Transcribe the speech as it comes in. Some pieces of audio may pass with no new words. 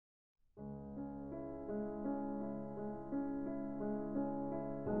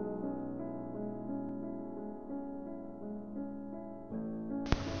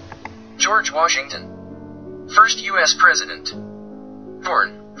George Washington, first U.S. President.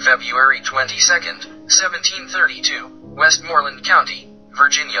 Born February 22, 1732, Westmoreland County,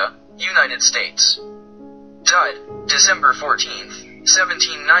 Virginia, United States. Died December 14,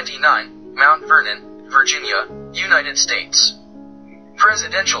 1799, Mount Vernon, Virginia, United States.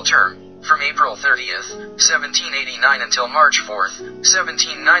 Presidential term from April 30, 1789 until March 4,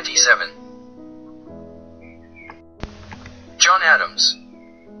 1797. John Adams,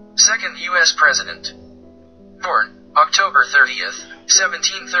 second U.S. President. Born October 30,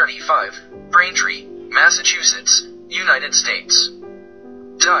 1735, Braintree, Massachusetts, United States.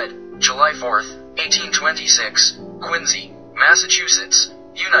 Died July 4, 1826, Quincy, Massachusetts,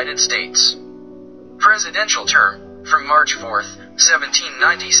 United States. Presidential term from March 4,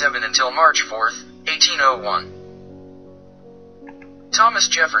 1797 until March 4, 1801. Thomas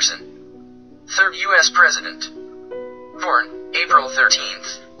Jefferson, third U.S. President. Born April 13,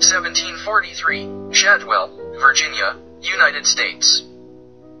 1743, Shadwell, Virginia, United States.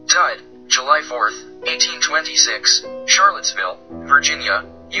 Died July 4, 1826, Charlottesville, Virginia,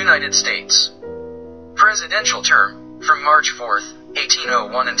 United States. Presidential term from March 4,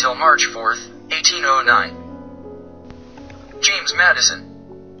 1801 until March 4, 1809. James Madison,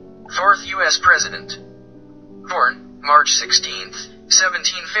 fourth U.S. President. Born March 16,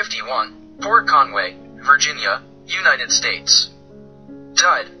 1751, Port Conway, Virginia, United States.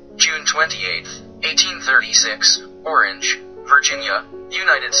 Died June 28, 1836, Orange, Virginia,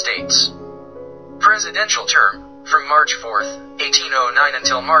 United States. Presidential term from March 4, 1809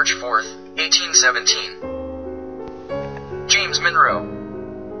 until March 4, 1817. James Monroe,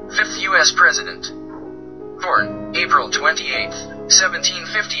 fifth U.S. President. Born April 28,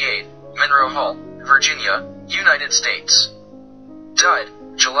 1758, Monroe Hall, Virginia, United States. Died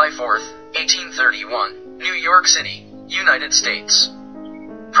July 4, 1831, New York City, United States.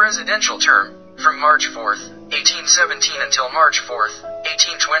 Presidential term from March 4, 1817 until March 4,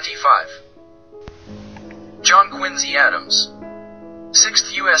 1825. John Quincy Adams,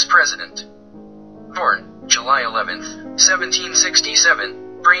 sixth U.S. President. Born July 11,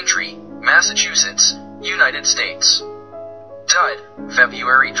 1767, Braintree, Massachusetts, United States. Died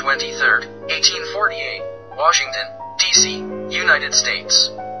February 23, 1848, Washington, D.C., United States.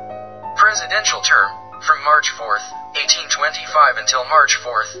 Presidential term from March 4, 1825 until March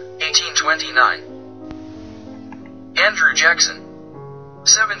 4, 1829. Andrew Jackson,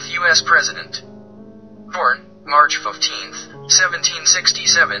 seventh U.S. President. Born March 15,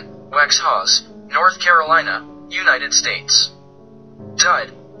 1767, Waxhaws, North Carolina, United States.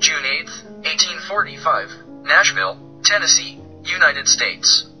 Died June 8, 1845, Nashville, Tennessee, United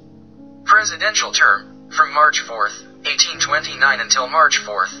States. Presidential term from March 4, 1829 until March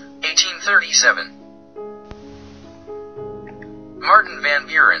 4, 1837. Martin Van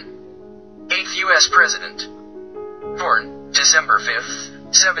Buren, eighth U.S. President. Born December 5,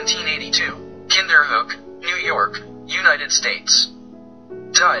 1782, Kinderhook, New York, United States.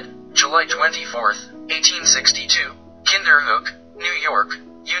 Died July 24, 1862, Kinderhook, New York,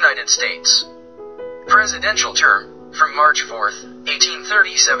 United States. Presidential term from March 4,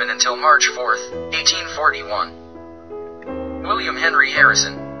 1837 until March 4, 1841. William Henry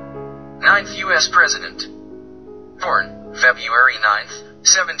Harrison, ninth U.S. President. Born February 9,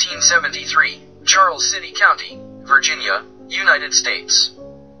 1773, Charles City County, Virginia, United States.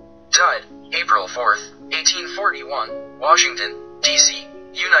 Died April 4, 1841, Washington, D.C.,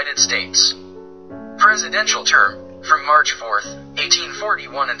 United States. Presidential term from March 4,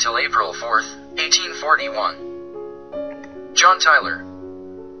 1841 until April 4, 1841. John Tyler,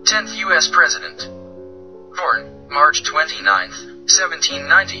 10th U.S. President. Born March 29,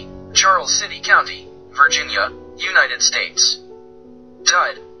 1790, Charles City County, Virginia, United States.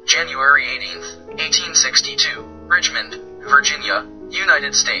 Died January 18, 1862, Richmond, Virginia,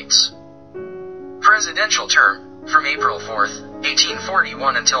 United States. Presidential term from April 4,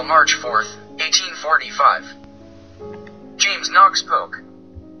 1841 until March 4, 1845. James Knox Polk,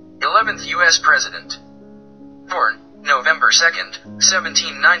 11th U.S. President. Born November 2,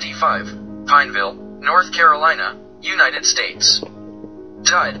 1795, Pineville, North Carolina, United States.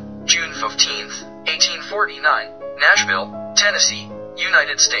 Died June 15, 1849, Nashville, Tennessee,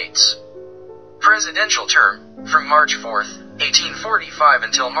 United States. Presidential term from March 4, 1845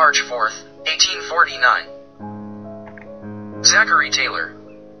 until March 4, 1849. Zachary Taylor,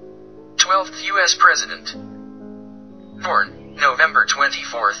 12th U.S. President. Born November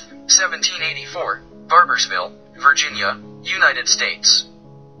 24, 1784, Barboursville, Virginia, United States.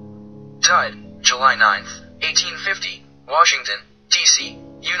 Died July 9, 1850, Washington, D.C.,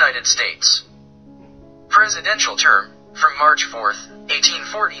 United States. Presidential term from March 4,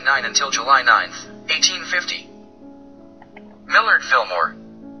 1849 until July 9, 1850. Millard Fillmore,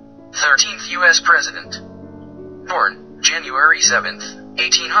 13th U.S. President. Born January 7,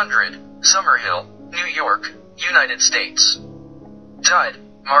 1800, Summerhill, New York, United States. Died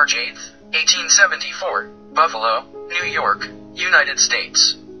March 8, 1874, Buffalo, New York, United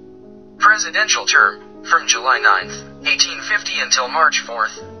States. Presidential term from July 9, 1850 until March 4,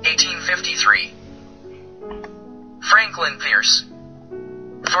 1853. Franklin Pierce,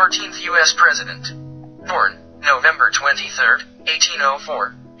 14th U.S. President. Born November 23,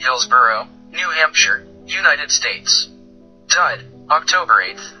 1804, Hillsborough, New Hampshire, United States. Died October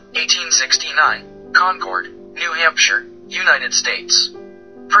 8, 1869, Concord, New Hampshire, United States.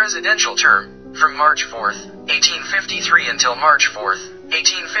 Presidential term from March 4, 1853 until March 4,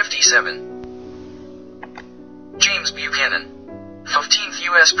 1857. James Buchanan, 15th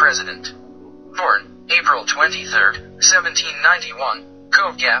U.S. President. Born April 23, 1791,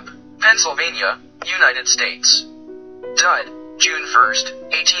 Cove Gap, Pennsylvania, United States. Died June 1,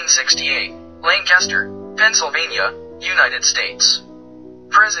 1868, Lancaster, Pennsylvania, United States.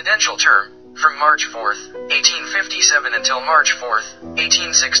 Presidential term from March 4, 1857 until March 4,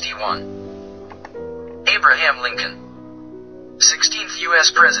 1861. Abraham Lincoln, 16th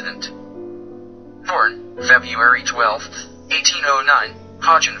U.S. President. Born February 12, 1809,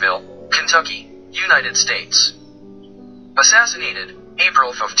 Hodgenville, Kentucky, United States. Assassinated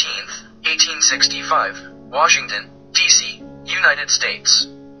April 15, 1865, Washington, D.C., United States.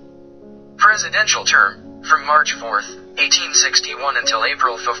 Presidential term from March 4, 1861 until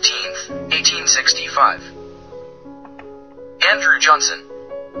April 15, 1865. Andrew Johnson,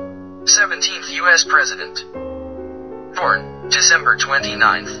 17th U.S. President. Born December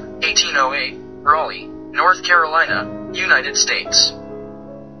 29, 1808, Raleigh, North Carolina, United States.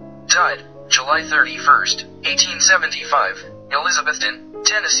 Died July 31, 1875, Elizabethton,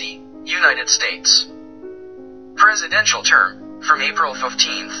 Tennessee, United States. Presidential term from April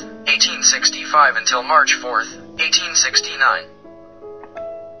 15, 1865 until March 4, 1869.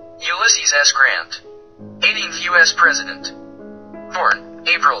 Ulysses S. Grant, 18th U.S. President. Born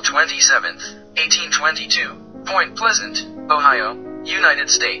April 27, 1822, Point Pleasant, Ohio, United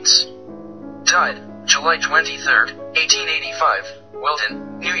States. Died July 23, 1885,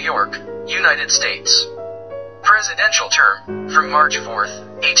 Wilton, New York, United States. Presidential term from March 4,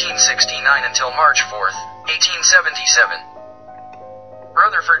 1869 until March 4, 1877.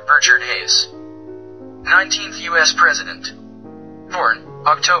 Rutherford B. Hayes, 19th U.S. President. Born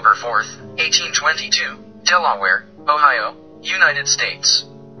October 4, 1822, Delaware, Ohio, United States.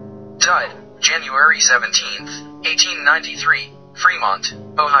 Died January 17, 1893, Fremont,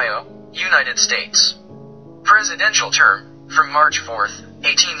 Ohio, United States. Presidential term from March 4,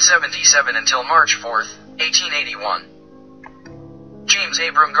 1877 until March 4, 1881. James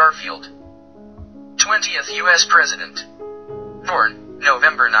Abram Garfield, 20th U.S. President. Born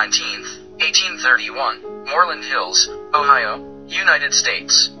November 19, 1831, Moreland Hills, Ohio, United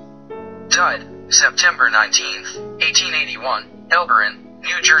States. Died September 19, 1881, Buren,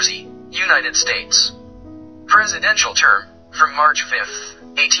 New Jersey, United States. Presidential term from March 5,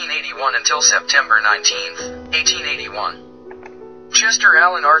 1881 until September 19, 1881. Chester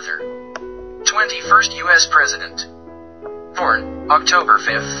Alan Arthur, 21st U.S. President. Born October 5,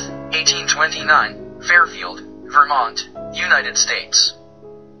 1829, Fairfield, Vermont, United States.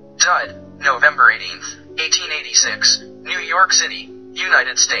 Died November 18, 1886, New York City,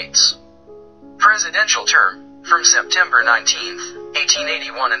 United States. Presidential term from September 19,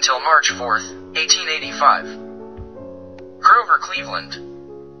 1881 until March 4, 1885. Grover Cleveland,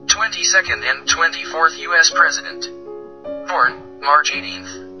 22nd and 24th U.S. President. Born March 18,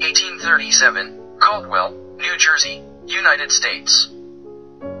 1837, Caldwell, New Jersey, United States.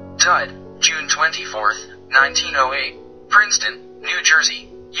 Died June 24, 1908, Princeton, New Jersey,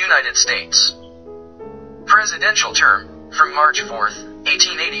 United States. Presidential term from March 4,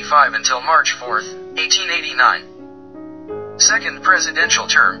 1885 until March 4, 1889. Second presidential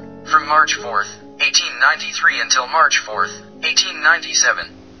term from March 4, 1893 until March 4,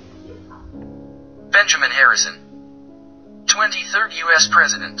 1897. Benjamin Harrison, 23rd U.S.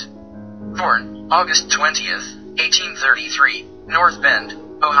 President. Born August 20th, 1833, North Bend,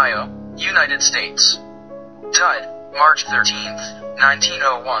 Ohio, United States. Died March 13th,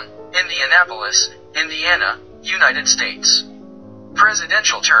 1901, Indianapolis, Indiana, United States.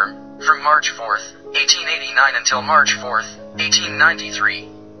 Presidential term from March 4th, 1889 until March 4th, 1893.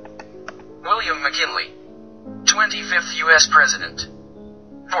 William McKinley, 25th U.S. President.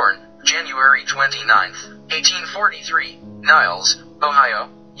 Born January 29th, 1843, Niles, Ohio,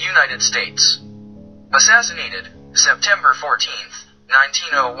 United States. Assassinated September 14th,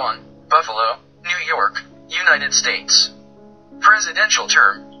 1901, Buffalo, New York, United States. Presidential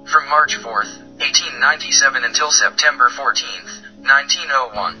term, from March 4th, 1897 until September 14th,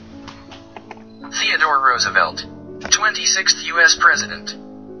 1901. Theodore Roosevelt, 26th U.S. President.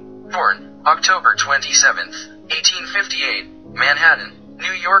 Born, October 27th, 1858, Manhattan,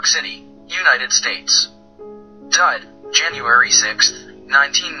 New York City, United States. Died, January 6th,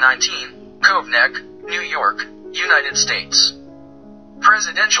 1919, Cove Neck, New York, United States.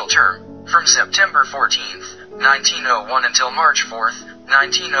 Presidential term, from September 14th, 1901 until March 4th,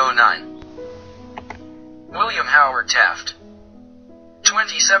 1909. William Howard Taft,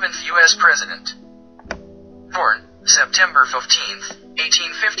 27th U.S. President. Born, September 15th,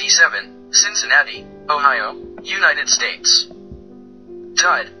 1857, Cincinnati, Ohio, United States.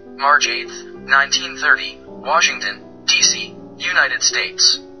 Died, March 8th, 1930, Washington, D.C., United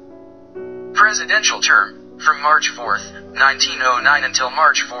States. Presidential term, from March 4th, 1909 until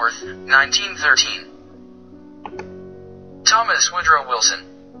March 4th, 1913. Thomas Woodrow Wilson,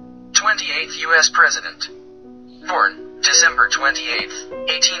 28th U.S. President. Born, December 28th,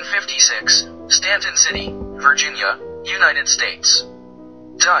 1856, Stanton City, Virginia, United States.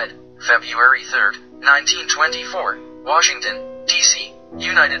 Died, February 3rd, 1924, Washington, D.C.,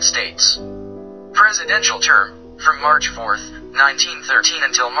 United States. Presidential term, from March 4th, 1913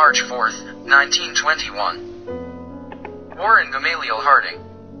 until March 4th, 1921. Warren Gamaliel Harding,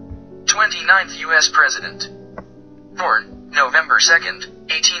 29th U.S. President. Born, November 2nd,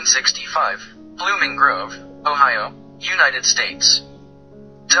 1865, Blooming Grove, Ohio, United States.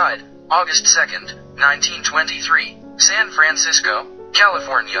 Died, August 2nd, 1923, San Francisco,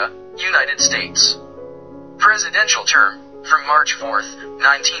 California, United States. Presidential term, from March 4th,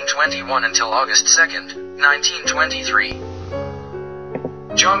 1921 until August 2nd, 1923.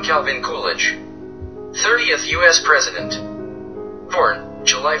 John Calvin Coolidge, 30th U.S. President. Born,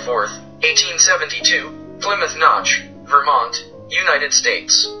 July 4th, 1872, Plymouth Notch, Vermont, United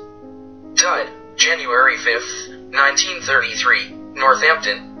States. Died, January 5th, 1933,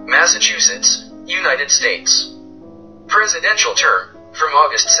 Northampton, Massachusetts, United States. Presidential term, from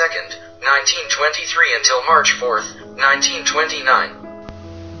August 2nd, 1923 until March 4th, 1929.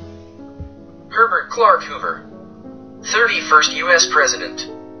 Herbert Clark Hoover, 31st U.S. President.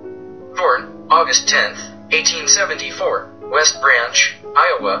 Born, August 10th, 1874, West Branch,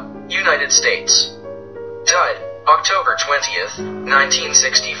 Iowa, United States. Died, October 20th,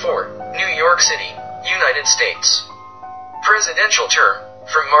 1964, New York City, United States. Presidential term,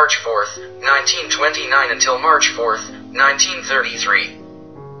 from March 4th, 1929 until March 4th, 1933.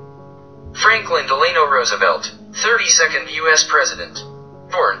 Franklin Delano Roosevelt, 32nd U.S. President.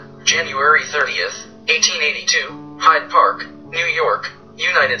 Born, January 30th, 1882, Hyde Park, New York,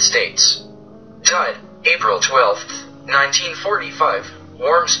 United States. Died, April 12th, 1945,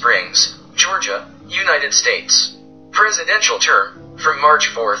 Warm Springs, Georgia, United States. Presidential term, from March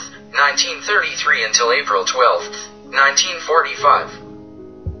 4th, 1933 until April 12th, 1945.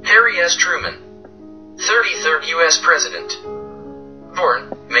 Harry S. Truman, 33rd U.S. President.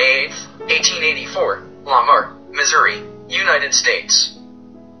 Born, May 8th, 1884, Lamar, Missouri, United States.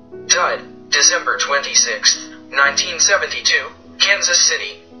 Died, December 26th, 1972, Kansas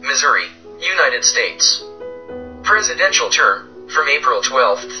City, Missouri, United States. Presidential term, from April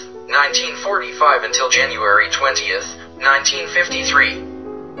 12th, 1945 until January 20th, 1953.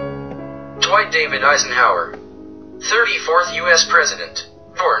 Dwight David Eisenhower, 34th U.S. President.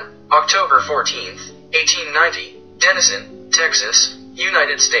 Born, October 14th, 1890, Denison, Texas,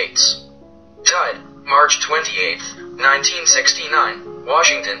 United States. Died, March 28th, 1969,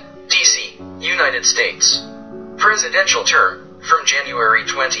 Washington, D.C., United States. Presidential term, from January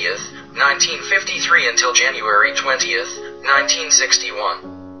 20th, 1953 until January 20th,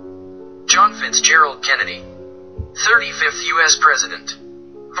 1961. John Fitzgerald Kennedy, 35th U.S. President.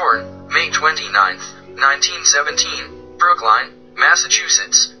 Born, May 29th, 1917, Brookline,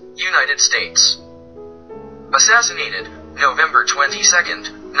 Massachusetts, United States. Assassinated, November 22nd,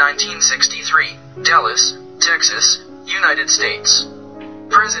 1963, Dallas, Texas, United States.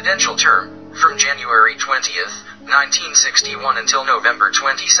 Presidential term, from January 20th, 1961 until November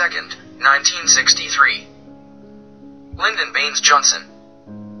 22nd, 1963. Lyndon Baines Johnson,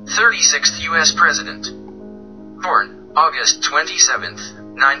 36th U.S. President. Born, August 27th,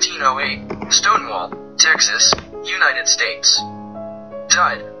 1908, Stonewall, Texas, United States.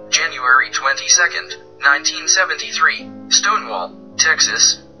 Died, January 22nd, 1973, Stonewall,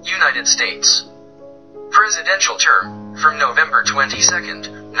 Texas, United States. Presidential term, from November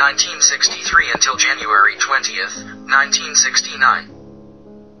 22nd, 1963 until January 20th, 1969.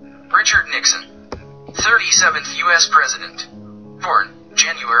 Richard Nixon, 37th U.S. President. Born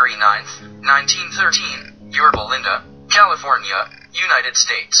January 9th, 1913, Yorba Linda, California, United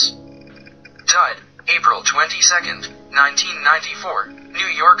States. Died April 22nd, 1994, New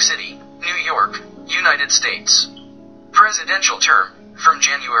York City, New York, United States. Presidential term from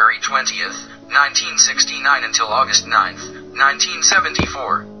January 20th, 1969 until August 9th,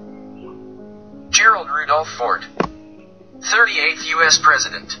 1974. Gerald Rudolph Ford. 38th U.S.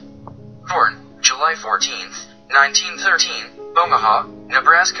 President. Born July 14th, 1913, Omaha,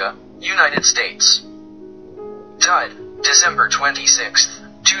 Nebraska, United States. Died December 26th,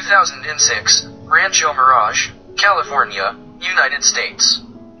 2006, Rancho Mirage, California, United States.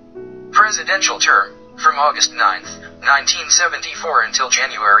 Presidential term from August 9th, 1974 until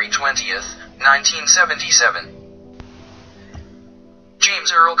January 20th, 1977.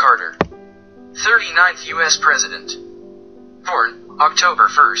 James Earl Carter. 39th U.S. President. Born October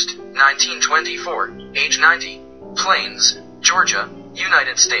 1st, 1924, age 90, Plains, Georgia,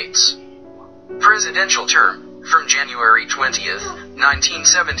 United States. Presidential term from January 20th,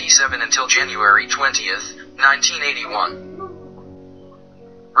 1977 until January 20th,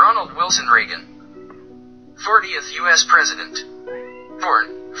 1981. Ronald Wilson Reagan. 40th U.S. President.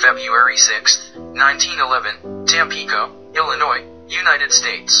 Born February 6th, 1911, Tampico, Illinois, United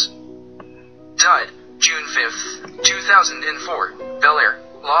States. Died June 5th, 2004, Bel Air,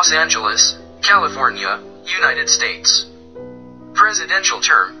 Los Angeles, California, United States. Presidential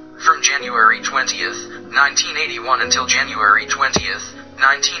term from January 20th, 1981 until January 20th,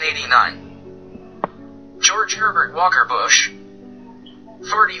 1989. George Herbert Walker Bush.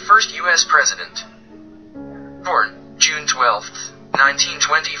 41st U.S. President. Born June 12th,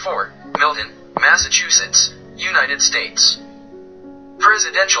 1924, Milton, Massachusetts, United States.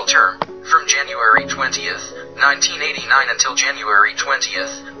 Presidential term from January 20th, 1989 until January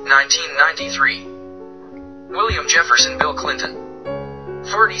 20th, 1993. William Jefferson Bill Clinton.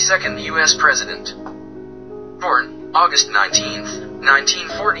 42nd U.S. President. Born August 19th,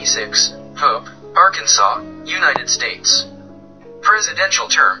 1946, Hope, Arkansas, United States. Presidential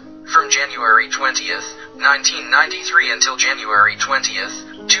term from January 20th, 1993 until January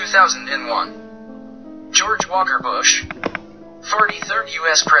 20th, 2001. George Walker Bush. 43rd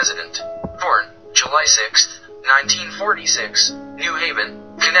U.S. President. Born July 6th, 1946, New Haven,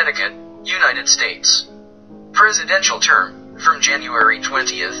 Connecticut, United States. Presidential term from January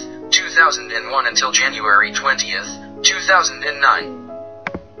 20th, 2001 until January 20th, 2009.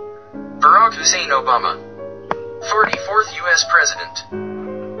 Barack Hussein Obama. 44th U.S.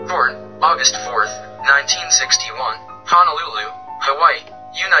 President. Born August 4th, 1961, Honolulu, Hawaii,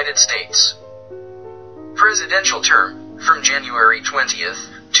 United States. Presidential term from January 20th,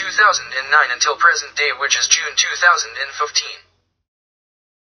 2009 until present day, which is June 2015.